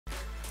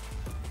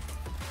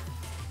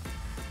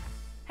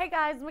Hey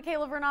guys,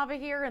 Michaela Vernava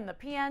here in the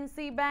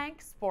PNC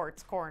Bank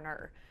Sports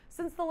Corner.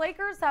 Since the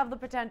Lakers have the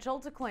potential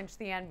to clinch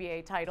the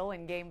NBA title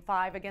in Game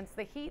 5 against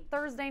the Heat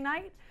Thursday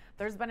night,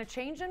 there's been a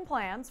change in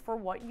plans for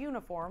what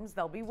uniforms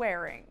they'll be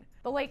wearing.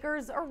 The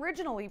Lakers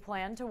originally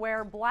planned to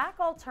wear black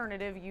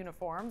alternative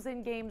uniforms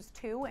in Games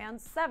 2 and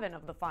 7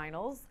 of the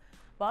finals,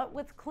 but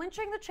with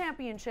clinching the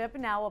championship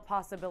now a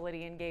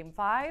possibility in Game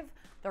 5,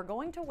 they're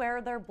going to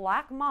wear their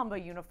black Mamba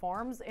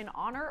uniforms in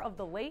honor of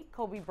the late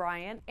Kobe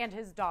Bryant and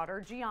his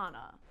daughter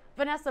Gianna.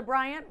 Vanessa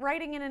Bryant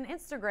writing in an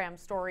Instagram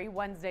story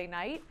Wednesday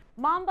night,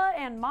 "Mamba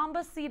and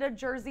Mambacita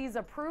jerseys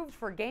approved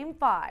for Game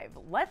 5.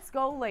 Let's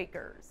go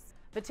Lakers."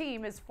 The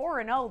team is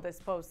 4-0 this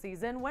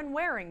postseason when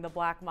wearing the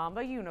black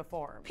Mamba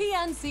uniform.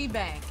 PNC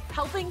Bank,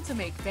 helping to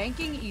make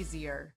banking easier.